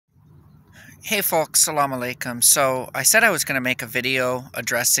Hey folks, salam alaikum. So I said I was going to make a video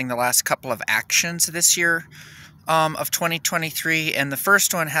addressing the last couple of actions this year of 2023, and the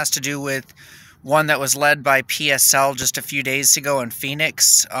first one has to do with one that was led by PSL just a few days ago in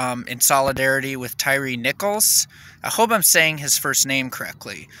Phoenix in solidarity with Tyre Nichols. I hope I'm saying his first name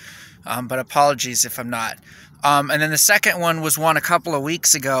correctly, but apologies if I'm not. And then the second one was one a couple of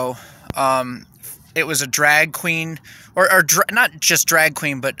weeks ago. It was a drag queen, not just drag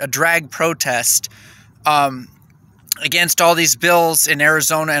queen, but a drag protest against all these bills in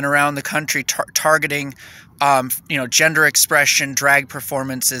Arizona and around the country targeting, gender expression, drag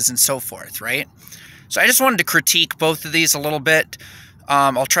performances, and so forth, right? So I just wanted to critique both of these a little bit.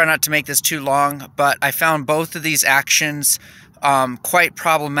 I'll try not to make this too long, but I found both of these actions quite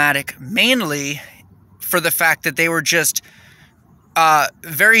problematic, mainly for the fact that they were just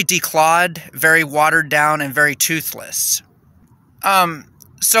very declawed, very watered down, and very toothless.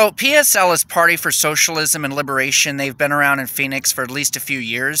 So PSL is Party for Socialism and Liberation. They've been around in Phoenix for at least a few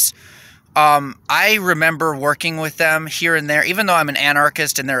years. I remember working with them here and there, even though I'm an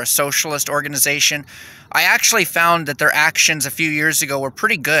anarchist and they're a socialist organization. I actually found that their actions a few years ago were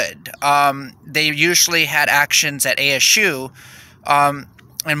pretty good. They usually had actions at ASU,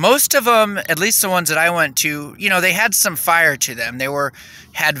 and most of them, at least the ones that I went to, they had some fire to them. They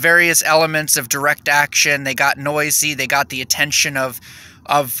had various elements of direct action. They got noisy. They got the attention of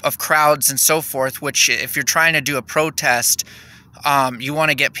crowds and so forth, which if you're trying to do a protest, you want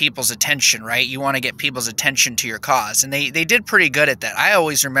to get people's attention, right? You want to get people's attention to your cause. And they did pretty good at that. I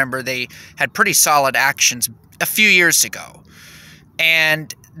always remember they had pretty solid actions a few years ago.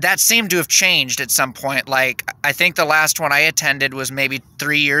 And that seemed to have changed at some point. Like, I think the last one I attended was maybe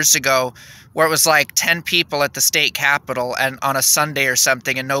 3 years ago, where it was like 10 people at the state capitol and on a Sunday or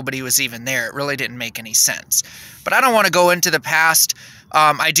something, and nobody was even there. It really didn't make any sense. But I don't want to go into the past.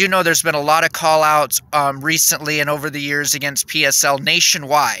 I do know there's been a lot of call-outs recently and over the years against PSL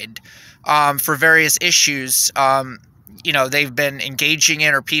nationwide for various issues. They've been engaging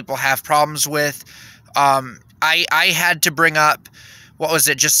in or people have problems with. I had to bring up, what was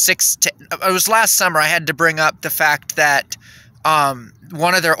it, it was last summer, I had to bring up the fact that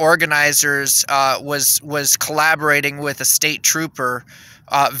one of their organizers was collaborating with a state trooper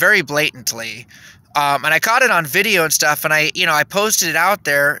very blatantly. And I caught it on video and stuff, and I posted it out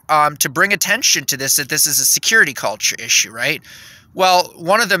there to bring attention to this, that this is a security culture issue, right? Well,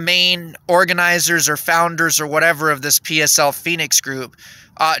 one of the main organizers or founders or whatever of this PSL Phoenix group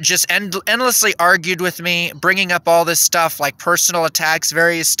just endlessly argued with me, bringing up all this stuff like personal attacks,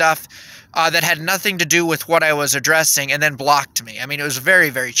 various stuff that had nothing to do with what I was addressing, and then blocked me. I mean, it was very,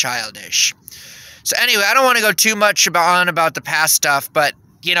 very childish. So anyway, I don't want to go too much about the past stuff, but,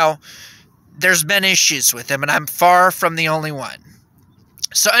 there's been issues with him, and I'm far from the only one.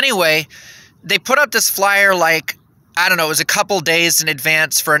 So anyway, they put up this flyer like, I don't know, it was a couple days in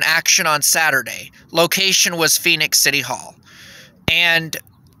advance for an action on Saturday. Location was Phoenix City Hall. And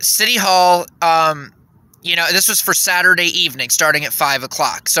City Hall, this was for Saturday evening, starting at 5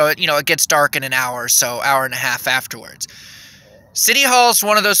 o'clock. So, it gets dark in an hour or so, hour and a half afterwards. City Hall is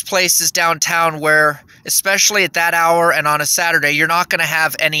one of those places downtown where, especially at that hour and on a Saturday, you're not going to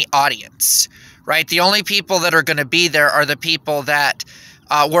have any audience, right? The only people that are going to be there are the people that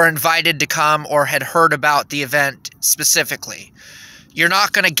were invited to come or had heard about the event specifically. You're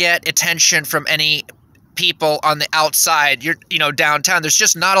not going to get attention from any people on the outside, downtown. There's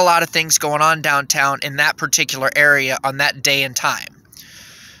just not a lot of things going on downtown in that particular area on that day and time.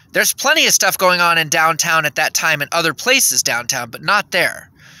 There's plenty of stuff going on in downtown at that time and other places downtown, but not there.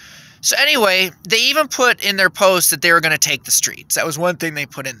 So anyway, they even put in their post that they were going to take the streets. That was one thing they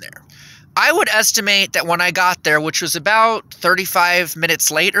put in there. I would estimate that when I got there, which was about 35 minutes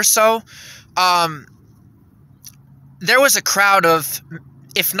late or so, there was a crowd of,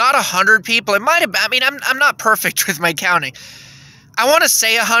 if not 100 people, it might have been, I'm not perfect with my counting. I want to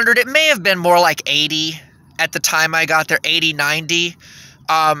say 100. It may have been more like 80 at the time I got there, 80, 90.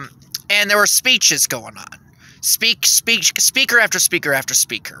 And there were speeches going on. Speaker after speaker after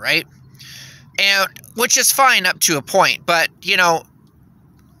speaker, right? And which is fine up to a point, but you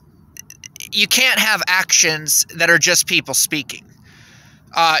can't have actions that are just people speaking.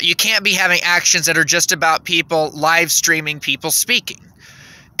 You can't be having actions that are just about people live streaming people speaking.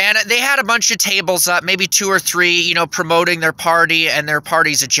 And they had a bunch of tables up, maybe 2 or 3, promoting their party and their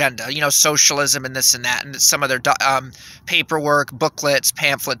party's agenda, socialism and this and that, and some of their paperwork, booklets,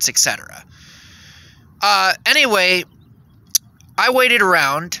 pamphlets, etc. Anyway, I waited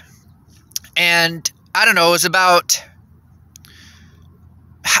around, and I don't know, it was about,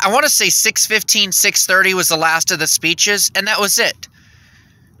 I want to say 6:15, 6:30 was the last of the speeches, and that was it.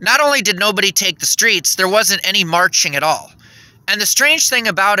 not only did nobody take the streets, there wasn't any marching at all. And the strange thing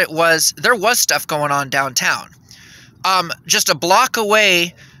about it was there was stuff going on downtown. Just a block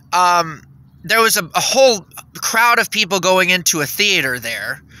away, there was a whole crowd of people going into a theater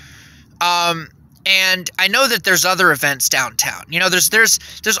there. And I know that there's other events downtown. You know, there's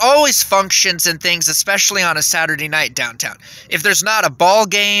always functions and things, especially on a Saturday night downtown. If there's not a ball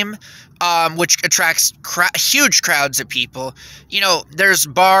game, which attracts huge crowds of people, you know, there's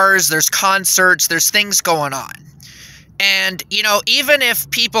bars, there's concerts, there's things going on. And, you know, even if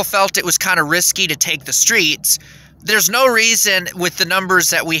people felt it was kind of risky to take the streets, there's no reason with the numbers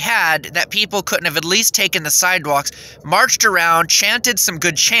that we had that people couldn't have at least taken the sidewalks, marched around, chanted some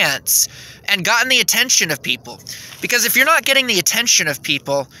good chants, and gotten the attention of people. Because if you're not getting the attention of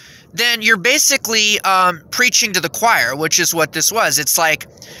people, then you're basically preaching to the choir, which is what this was. It's like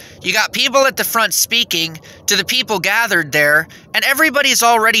you got people at the front speaking to the people gathered there, and everybody's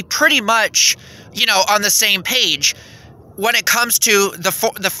already pretty much, you know, on the same page when it comes to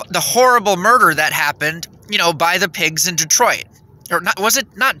the horrible murder that happened, you know, by the pigs in Detroit. Or not, was it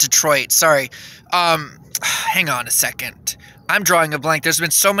not Detroit? Sorry. Hang on a second. I'm drawing a blank. There's been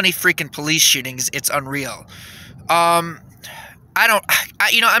so many freaking police shootings. It's unreal. I'm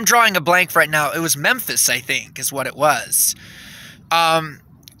drawing a blank right now. It was Memphis, I think, is what it was. I'm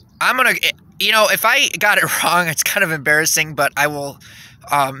going to, you know, if I got it wrong, it's kind of embarrassing, but I will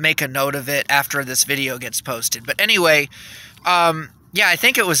make a note of it after this video gets posted. But anyway, yeah, I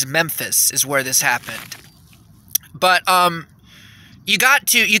think it was Memphis is where this happened. But you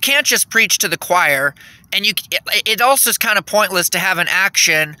can't just preach to the choir, and it also is kind of pointless to have an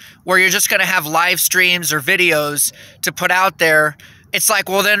action where you're just going to have live streams or videos to put out there. It's like,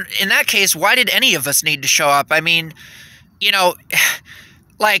 well, then in that case, why did any of us need to show up? I mean, you know,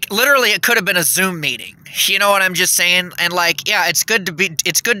 like literally it could have been a Zoom meeting. You know what I'm just saying? And like, yeah, it's good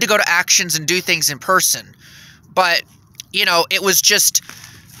to go to actions and do things in person. But, you know, it was just,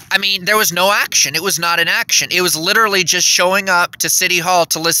 I mean, there was no action. It was not an action. It was literally just showing up to City Hall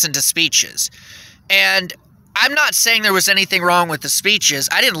to listen to speeches. And I'm not saying there was anything wrong with the speeches.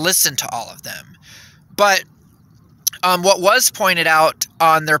 I didn't listen to all of them. But what was pointed out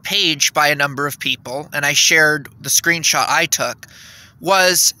on their page by a number of people, and I shared the screenshot I took,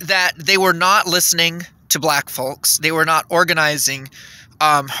 was that they were not listening to black folks. They were not organizing,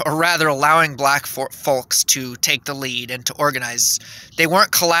 or rather allowing black folks to take the lead and to organize. They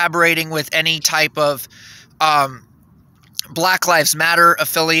weren't collaborating with any type of Black Lives Matter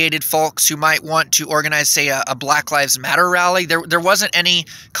affiliated folks who might want to organize, say, a Black Lives Matter rally. There wasn't any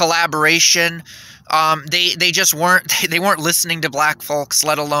collaboration. They just weren't. They weren't listening to black folks,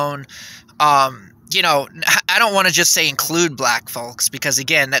 let alone, you know, I don't want to just say include black folks, because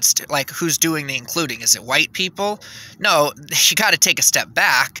again, that's like, who's doing the including? Is it white people? No, you got to take a step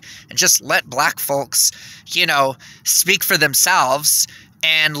back and just let black folks, you know, speak for themselves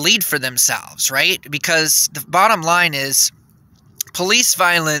and lead for themselves, right? Because the bottom line is police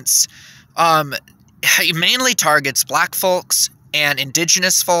violence mainly targets black folks and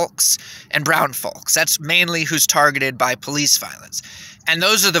indigenous folks and brown folks. That's mainly who's targeted by police violence. And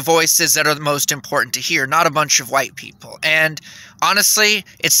those are the voices that are the most important to hear, not a bunch of white people. And honestly,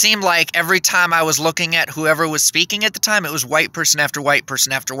 it seemed like every time I was looking at whoever was speaking at the time, it was white person after white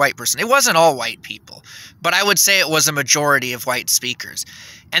person after white person. It wasn't all white people, but I would say it was a majority of white speakers.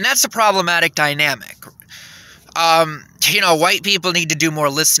 And that's a problematic dynamic. You know, white people need to do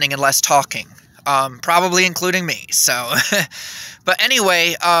more listening and less talking, probably including me. So, but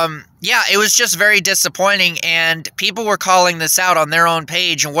anyway, yeah, it was just very disappointing, and people were calling this out on their own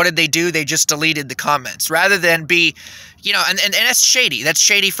page, and what did they do? They just deleted the comments, rather than be, you know, and that's shady. That's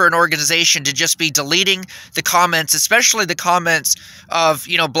shady for an organization to just be deleting the comments, especially the comments of,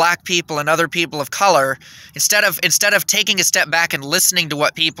 you know, black people and other people of color. Instead of taking a step back and listening to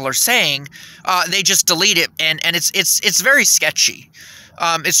what people are saying, they just delete it, and it's very sketchy.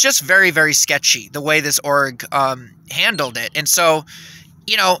 It's just very, very sketchy the way this org handled it. And so,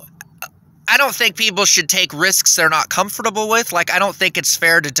 you know, I don't think people should take risks they're not comfortable with. Like, I don't think it's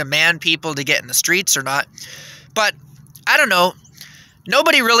fair to demand people to get in the streets or not. But I don't know.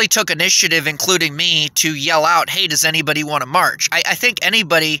 Nobody really took initiative, including me, to yell out, hey, does anybody want to march? I think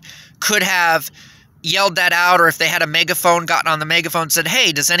anybody could have yelled that out, or if they had a megaphone, gotten on the megaphone and said,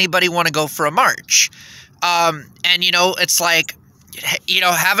 hey, does anybody want to go for a march? And, you know, it's like, you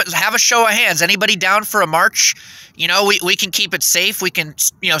know, have a show of hands. Anybody down for a march? You know, we can keep it safe. We can,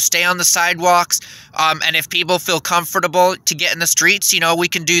 you know, stay on the sidewalks. And if people feel comfortable to get in the streets, you know, we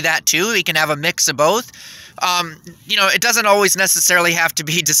can do that too. We can have a mix of both. It doesn't always necessarily have to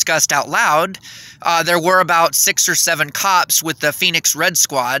be discussed out loud. There were about 6 or 7 cops with the Phoenix Red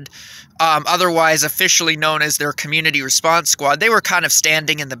Squad, otherwise officially known as their Community Response Squad. They were kind of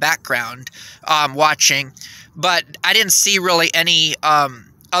standing in the background watching, but I didn't see really any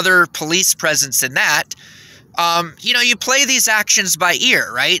other police presence in that. You play these actions by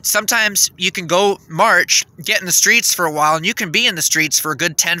ear, right? Sometimes you can go march, get in the streets for a while, and you can be in the streets for a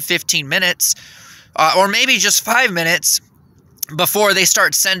good 10, 15 minutes, or maybe just 5 minutes before they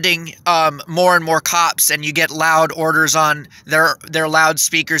start sending more and more cops, and you get loud orders on their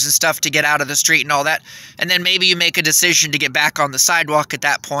loudspeakers and stuff to get out of the street and all that. And then maybe you make a decision to get back on the sidewalk at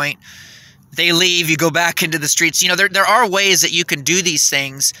that point. They leave, you go back into the streets. There are ways that you can do these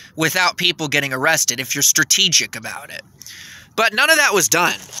things without people getting arrested if you're strategic about it. But none of that was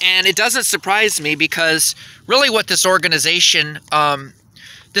done. And it doesn't surprise me because really what this organization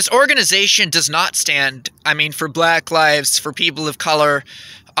does not stand, for Black lives, for people of color,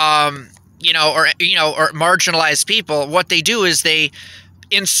 or marginalized people. What they do is they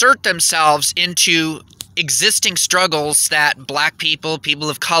insert themselves into existing struggles that Black people, people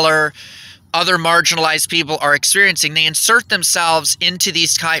of color, other marginalized people are experiencing. They insert themselves into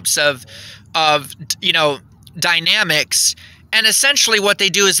these types of dynamics, and essentially what they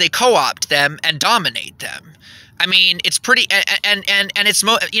do is they co-opt them and dominate them. It's pretty, and it's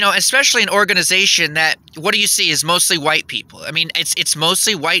especially an organization that, what do you see, is mostly white people. It's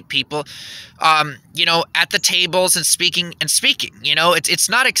mostly white people, at the tables and speaking. It's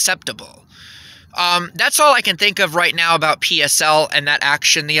not acceptable. That's all I can think of right now about PSL and that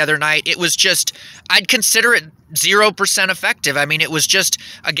action the other night. It was just, I'd consider it 0% effective. It was just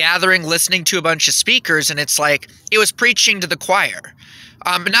a gathering listening to a bunch of speakers, and it's like, it was preaching to the choir.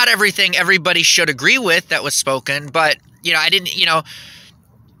 Not everything everybody should agree with that was spoken, but, not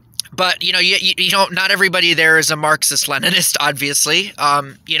everybody there is a Marxist-Leninist, obviously.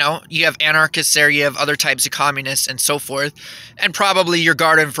 You have anarchists there, you have other types of communists and so forth, and probably your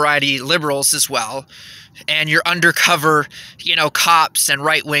garden variety liberals as well, and your undercover, cops and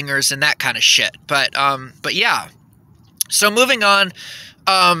right-wingers and that kind of shit. But yeah. So moving on,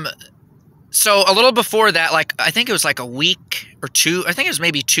 so a little before that, I think it was a week or two, I think it was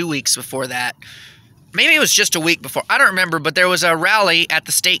maybe 2 weeks before that. Maybe it was just a week before. I don't remember, but there was a rally at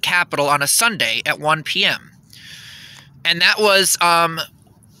the state capitol on a Sunday at 1 p.m. And that was, I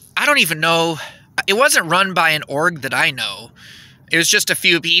don't even know, it wasn't run by an org that I know. It was just a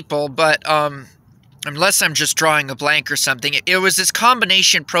few people, but unless I'm just drawing a blank or something, it was this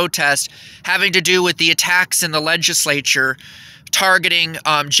combination protest having to do with the attacks in the legislature targeting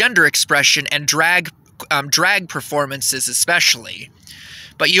gender expression and drag performances especially.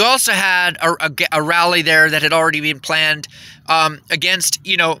 But you also had a rally there that had already been planned against,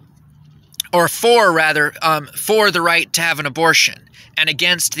 or for the right to have an abortion and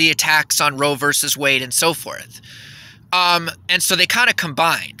against the attacks on Roe versus Wade and so forth. And so they kind of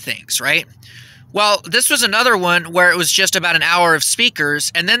combined things, right? Well, this was another one where it was just about an hour of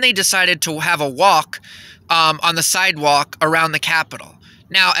speakers, and then they decided to have a walk on the sidewalk around the Capitol.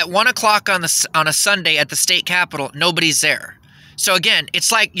 Now, at 1 o'clock on a Sunday at the state Capitol, nobody's there. So again,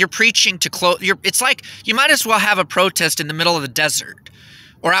 it's like you're preaching to close. It's like you might as well have a protest in the middle of the desert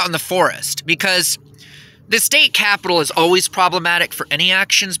or out in the forest, because the state capitol is always problematic for any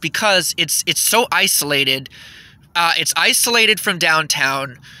actions because it's so isolated. It's isolated from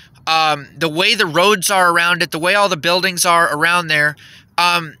downtown. The way the roads are around it, the way all the buildings are around there,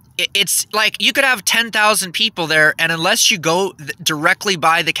 it's like you could have 10,000 people there, and unless you go directly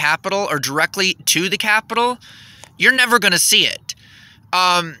by the Capitol or directly to the Capitol, you're never going to see it.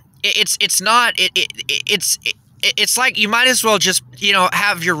 It's like you might as well just,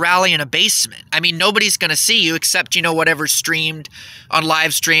 have your rally in a basement. Nobody's going to see you except, whatever's streamed on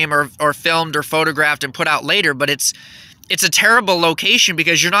live stream or filmed or photographed and put out later. But it's a terrible location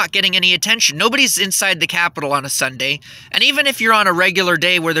because you're not getting any attention. Nobody's inside the Capitol on a Sunday. And even if you're on a regular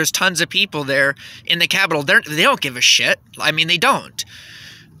day where there's tons of people there in the Capitol, they don't give a shit. They don't.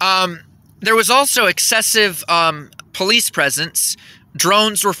 There was also excessive police presence.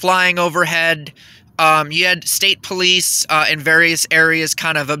 Drones were flying overhead. You had state police in various areas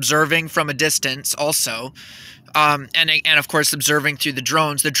kind of observing from a distance also. And of course, observing through the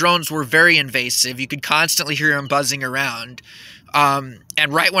drones. The drones were very invasive. You could constantly hear them buzzing around. And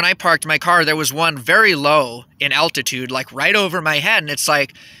right when I parked my car, there was one very low in altitude, right over my head. And it's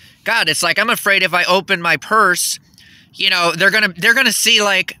like, God, I'm afraid if I open my purse, they're gonna see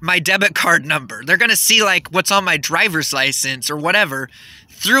my debit card number. They're gonna see what's on my driver's license or whatever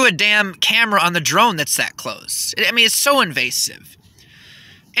through a damn camera on the drone that's that close. It's so invasive.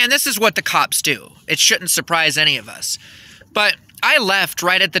 And this is what the cops do. It shouldn't surprise any of us. But I left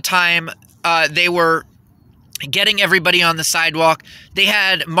right at the time they were getting everybody on the sidewalk. They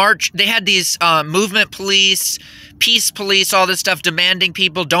had these movement police, peace police, all this stuff demanding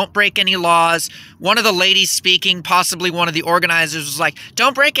people don't break any laws. One of the ladies speaking, possibly one of the organizers, was like,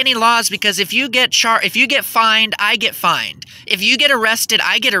 "Don't break any laws because if you get fined, I get fined. If you get arrested,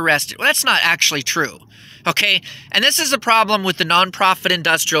 I get arrested." Well, that's not actually true. Okay? And this is a problem with the nonprofit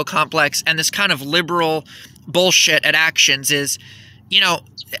industrial complex and this kind of liberal bullshit at Actions is, you know,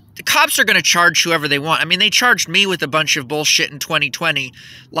 the cops are going to charge whoever they want. I mean, they charged me with a bunch of bullshit in 2020,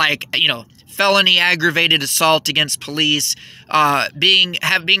 like, you know, felony aggravated assault against police, being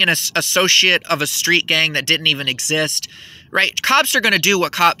an associate of a street gang that didn't even exist, right? Cops are going to do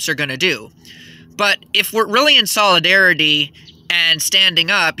what cops are going to do. But if we're really in solidarity and standing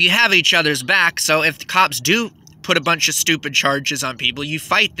up, you have each other's back. So if the cops do put a bunch of stupid charges on people, you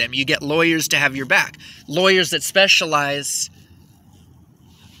fight them. You get lawyers to have your back. Lawyers that specialize.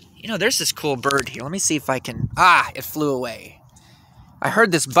 You know, there's this cool bird here. Let me see if I can... it flew away. I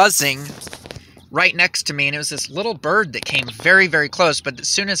heard this buzzing right next to me, and it was this little bird that came very, very close. But as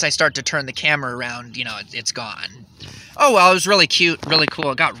soon as I start to turn the camera around, you know, it's gone. Oh, well, it was really cute, really cool.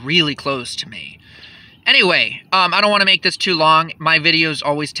 It got really close to me. Anyway, I don't want to make this too long. My videos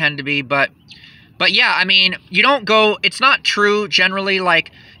always tend to be, but yeah, I mean, you don't go... It's not true, generally,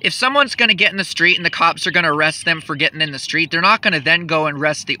 like... If someone's going to get in the street and the cops are going to arrest them for getting in the street, they're not going to then go and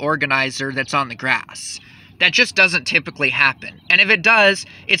arrest the organizer that's on the grass. That just doesn't typically happen. And if it does,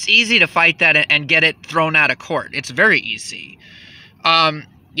 it's easy to fight that and get it thrown out of court. It's very easy.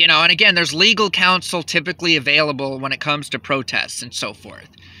 You know, and again, there's legal counsel typically available when it comes to protests and so forth.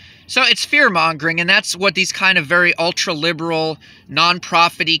 So it's fear-mongering, and that's what these kind of very ultra-liberal,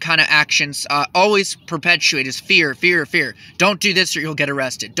 non-profit-y kind of actions always perpetuate is fear, fear, fear. Don't do this or you'll get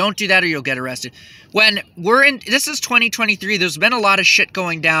arrested. Don't do that or you'll get arrested. When we're in, this is 2023, there's been a lot of shit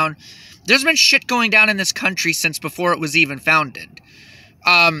going down. There's been shit going down in this country since before it was even founded.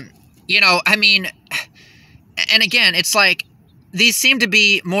 You know, I mean, and again, it's like, these seem to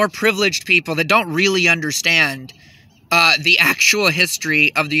be more privileged people that don't really understand the actual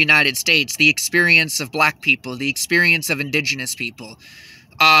history of the United States, the experience of black people, the experience of indigenous people,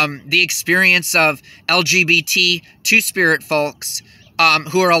 the experience of LGBT two-spirit folks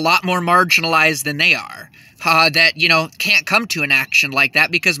who are a lot more marginalized than they are, that, you know, can't come to an action like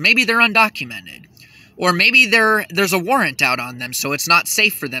that because maybe they're undocumented, or maybe there's a warrant out on them, so it's not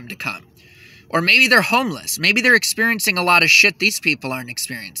safe for them to come. Or maybe they're homeless. Maybe they're experiencing a lot of shit these people aren't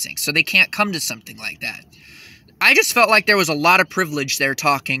experiencing, so they can't come to something like that. I just felt like there was a lot of privilege there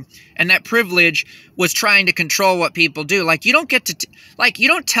talking, and that privilege was trying to control what people do. Like, you don't get to, you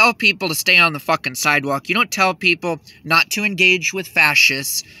don't tell people to stay on the fucking sidewalk. You don't tell people not to engage with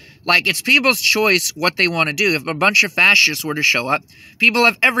fascists. Like, it's people's choice what they want to do. If a bunch of fascists were to show up, people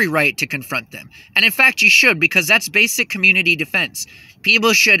have every right to confront them. And in fact, you should, because that's basic community defense.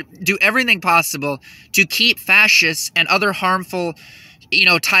 People should do everything possible to keep fascists and other harmful, you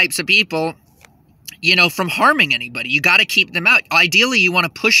know, types of people, you know, from harming anybody. You got to keep them out. Ideally, you want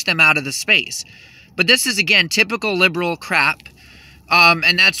to push them out of the space. But this is, again, typical liberal crap.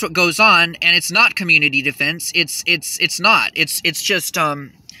 And that's what goes on. And it's not community defense. It's not. It's just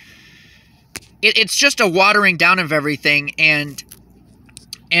it's just a watering down of everything. And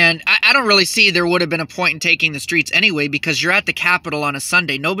I don't really see there would have been a point in taking the streets anyway, because you're at the Capitol on a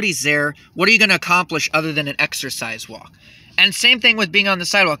Sunday. Nobody's there. What are you going to accomplish other than an exercise walk? And same thing with being on the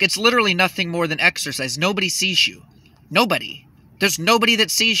sidewalk. It's literally nothing more than exercise. Nobody sees you. Nobody. There's nobody that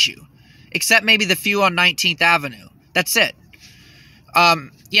sees you. Except maybe the few on 19th Avenue. That's it.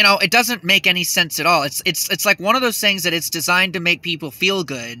 You know, it doesn't make any sense at all. It's like one of those things that it's designed to make people feel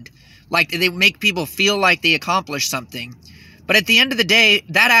good. Like, they make people feel like they accomplished something. But at the end of the day,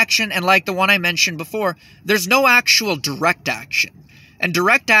 that action, and like the one I mentioned before, there's no actual direct action. And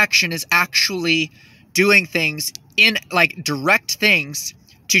direct action is actually doing things direct things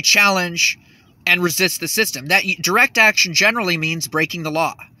to challenge and resist the system. That direct action generally means breaking the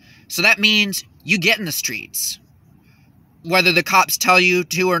law. So that means you get in the streets, whether the cops tell you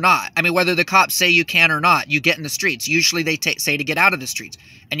to or not. I mean, whether the cops say you can or not, you get in the streets. Usually they say to get out of the streets,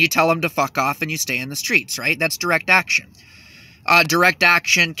 and you tell them to fuck off and you stay in the streets, right? That's direct action. Direct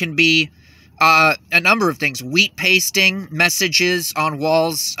action can be a number of things. Wheat pasting messages on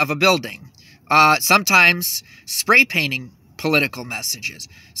walls of a building. Sometimes spray painting political messages.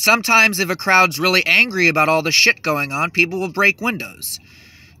 Sometimes if a crowd's really angry about all the shit going on, people will break windows.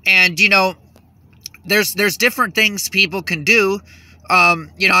 And, you know, there's different things people can do.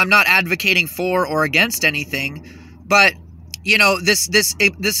 You know, I'm not advocating for or against anything, but you know, this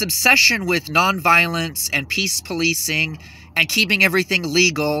obsession with nonviolence and peace policing and keeping everything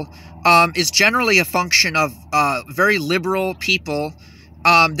legal is generally a function of very liberal people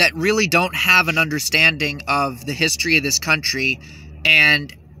that really don't have an understanding of the history of this country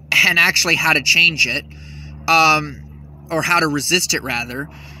and actually how to change it, or how to resist it rather.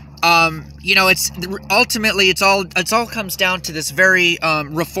 You know, it's ultimately it's all comes down to this very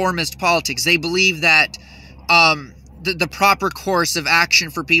reformist politics. They believe that the proper course of action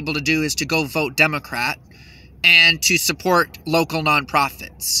for people to do is to go vote Democrat and to support local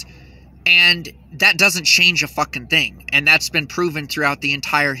nonprofits. And that doesn't change a fucking thing. And that's been proven throughout the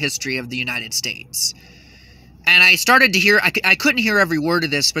entire history of the United States. And I started to hear, I couldn't hear every word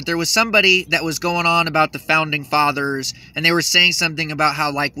of this, but there was somebody that was going on about the Founding Fathers, and they were saying something about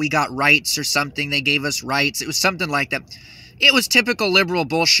how, like, we got rights or something, they gave us rights. It was something like that. It was typical liberal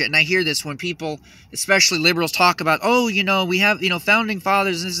bullshit, and I hear this when people, especially liberals, talk about, oh, you know, we have, you know, Founding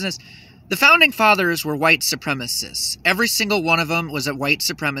Fathers, this and this. The Founding Fathers were white supremacists. Every single one of them was a white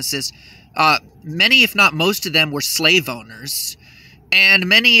supremacist. Many, if not most of them, were slave owners. And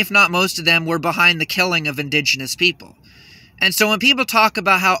many, if not most of them, were behind the killing of indigenous people. And so when people talk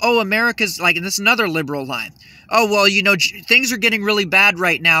about how, oh, America's, like, and this is another liberal line, oh, well, you know, things are getting really bad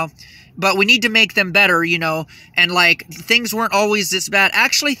right now, but we need to make them better, you know, and, like, things weren't always this bad.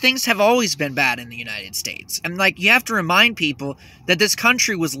 Actually, things have always been bad in the United States. And, like, you have to remind people that this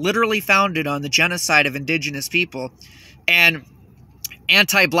country was literally founded on the genocide of indigenous people and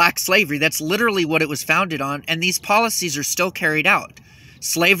anti-black slavery. That's literally what it was founded on, and these policies are still carried out.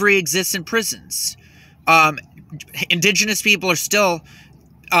 Slavery exists in prisons. Indigenous people are still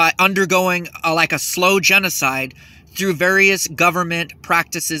undergoing like a slow genocide through various government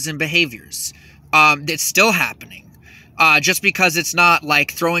practices and behaviors. It's still happening. Just because it's not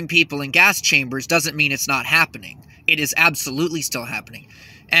like throwing people in gas chambers doesn't mean it's not happening. It is absolutely still happening.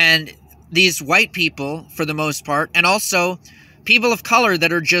 And these white people, for the most part, and also people of color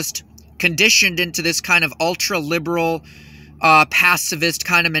that are just conditioned into this kind of ultra-liberal, pacifist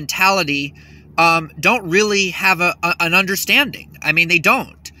kind of mentality, don't really have an understanding. I mean, they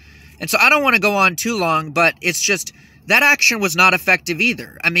don't. And so I don't want to go on too long, but it's just that action was not effective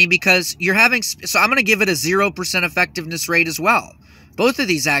either. I mean, because you're having... So I'm going to give it a 0% effectiveness rate as well. Both of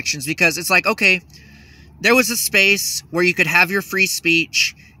these actions, because it's like, okay, there was a space where you could have your free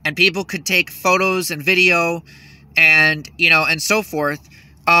speech and people could take photos and video and, you know, and so forth.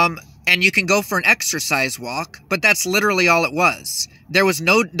 And you can go for an exercise walk, but that's literally all it was. There's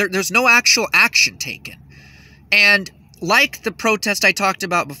no actual action taken. And like the protest I talked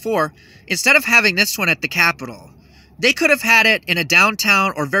about before, instead of having this one at the Capitol, they could have had it in a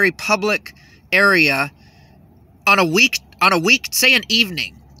downtown or very public area on a week, say an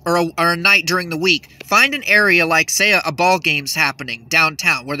evening or a night during the week. Find an area like, say, a ball game's happening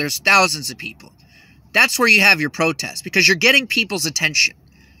downtown where there's thousands of people. That's where you have your protest, because you're getting people's attention.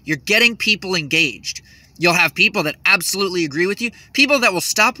 You're getting people engaged. You'll have people that absolutely agree with you, people that will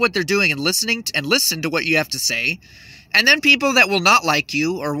stop what they're doing and listen to what you have to say, and then people that will not like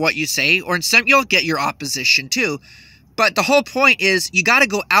you or what you say, or in some, you'll get your opposition too. But the whole point is you got to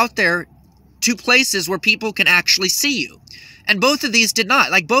go out there to places where people can actually see you. And both of these did not.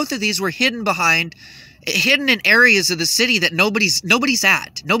 Like, both of these were hidden in areas of the city that nobody's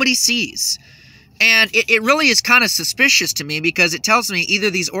at, nobody sees. And it really is kind of suspicious to me, because it tells me either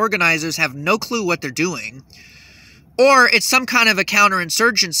these organizers have no clue what they're doing, or it's some kind of a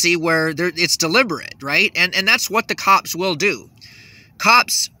counterinsurgency where it's deliberate, right? And that's what the cops will do.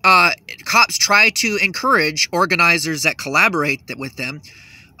 Cops try to encourage organizers that collaborate with them,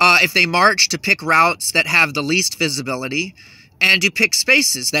 if they march, to pick routes that have the least visibility, and to pick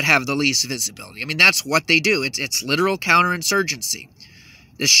spaces that have the least visibility. I mean, that's what they do. It's literal counterinsurgency.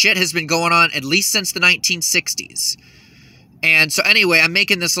 This shit has been going on at least since the 1960s. And so anyway, I'm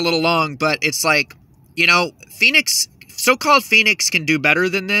making this a little long, but it's like, you know, Phoenix, so-called Phoenix, can do better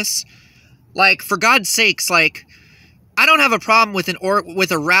than this. Like, for God's sakes, like, I don't have a problem with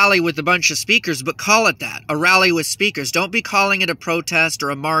a rally with a bunch of speakers, but call it that, a rally with speakers. Don't be calling it a protest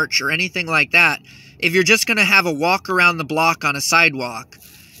or a march or anything like that. If you're just going to have a walk around the block on a sidewalk,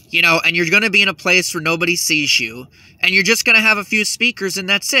 you know, and you're going to be in a place where nobody sees you, and you're just going to have a few speakers and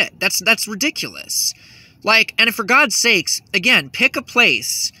that's it. That's ridiculous. Like, and for God's sakes, again, pick a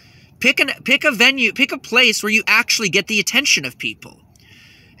place, pick a venue, pick a place where you actually get the attention of people.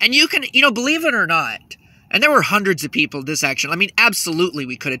 And you can, you know, believe it or not, and there were hundreds of people at this action. I mean, absolutely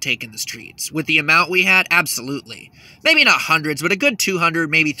we could have taken the streets. With the amount we had, absolutely. Maybe not hundreds, but a good 200,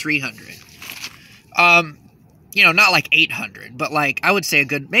 maybe 300. You know, not like 800, but like, I would say a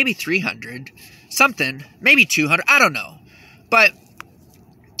good, maybe 300, something, maybe 200, I don't know. But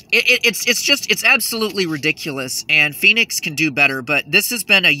it's absolutely ridiculous, and Phoenix can do better, but this has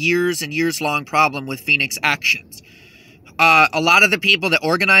been a years and years long problem with Phoenix actions. A lot of the people that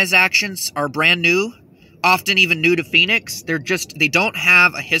organize actions are brand new, often even new to Phoenix. They don't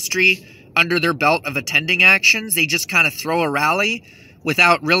have a history under their belt of attending actions. They just kind of throw a rally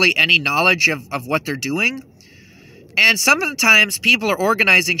without really any knowledge of what they're doing. And some of the times people are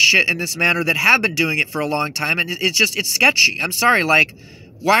organizing shit in this manner that have been doing it for a long time, and it's sketchy. I'm sorry, like,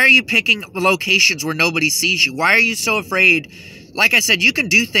 why are you picking locations where nobody sees you? Why are you so afraid? Like I said, you can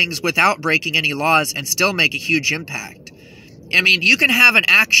do things without breaking any laws and still make a huge impact. I mean, you can have an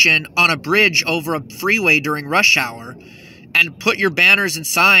action on a bridge over a freeway during rush hour and put your banners and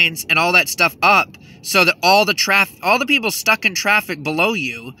signs and all that stuff up so that all the people stuck in traffic below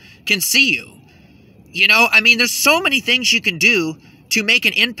you can see you. You know, I mean, there's so many things you can do to make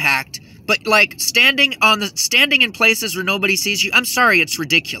an impact, but like standing in places where nobody sees you, I'm sorry, it's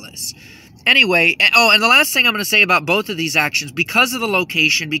ridiculous. Anyway, oh, and the last thing I'm going to say about both of these actions, because of the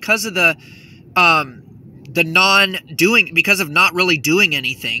location, because of because of not really doing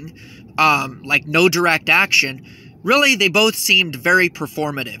anything, like no direct action, really they both seemed very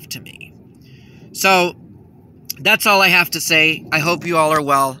performative to me. So that's all I have to say. I hope you all are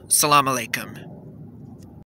well. Salam alaikum.